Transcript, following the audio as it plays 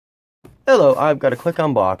Hello, I've got a quick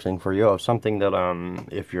unboxing for you of something that,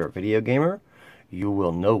 if you're a video gamer, you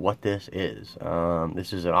will know what this is.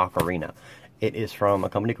 This is an Ocarina. It is from a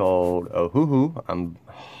company called Ohuhu.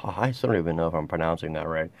 I still don't even know if I'm pronouncing that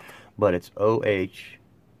right, but it's O-H-U-H-U.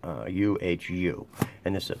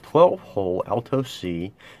 And this is a 12-hole Alto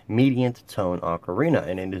C Mediant tone Ocarina,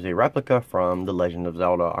 and it is a replica from The Legend of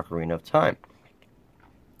Zelda Ocarina of Time.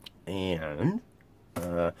 And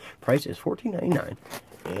price is $14.99.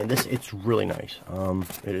 And it's really nice.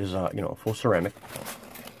 It is, full ceramic.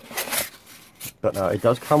 But it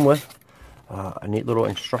does come with a neat little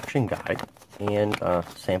instruction guide and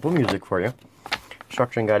sample music for you.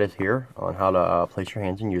 Instruction guide is here on how to place your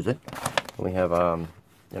hands and use it. We have,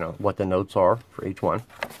 what the notes are for each one,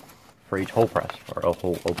 for each hole press, or a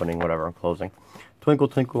hole opening, whatever, closing. Twinkle,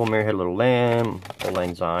 twinkle, Merry Had a Little Lamb, Auld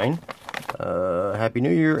Lang Syne. Happy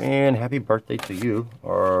New Year and Happy Birthday to You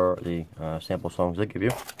are the sample songs they give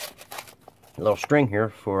you. A little string here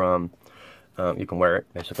for, you can wear it,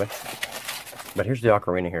 basically. But here's the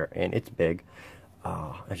ocarina here, and it's big,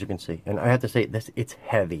 as you can see. And I have to say, it's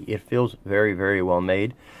heavy. It feels very, very well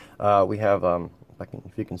made. We have,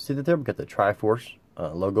 if you can see that there, we got the Triforce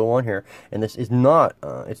logo on here. And this is not,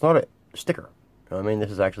 it's not a sticker. I mean,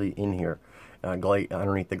 this is actually in here,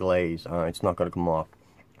 underneath the glaze. It's not going to come off.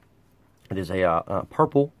 It is a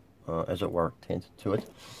purple, as it were, tint to it.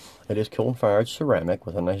 It is kiln-fired ceramic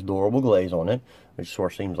with a nice durable glaze on it, which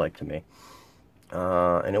sort of seems like to me.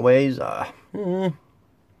 And it weighs about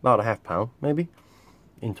a half pound, maybe,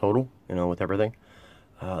 in total, with everything.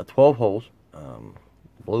 12 holes,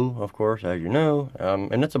 blue, of course, as you know,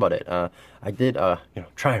 and that's about it. I did,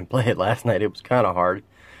 try and play it last night. It was kind of hard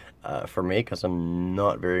for me because I'm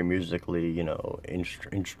not very musically,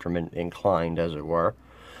 instrument inclined, as it were.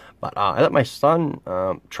 But I let my son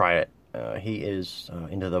try it. He is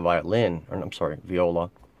into the violin, or I'm sorry,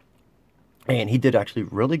 viola. And he did actually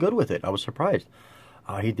really good with it. I was surprised.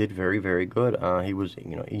 He did very, very good. He was,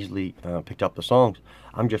 easily picked up the songs.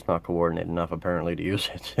 I'm just not coordinated enough, apparently, to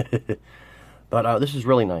use it. But this is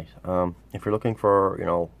really nice. If you're looking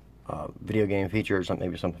for, video game features,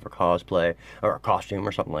 maybe something for cosplay, or a costume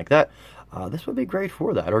or something like that, this would be great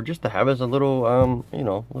for that. Or just to have as a little,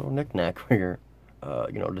 little knick-knack for your,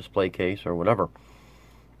 display case or whatever.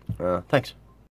 Thanks.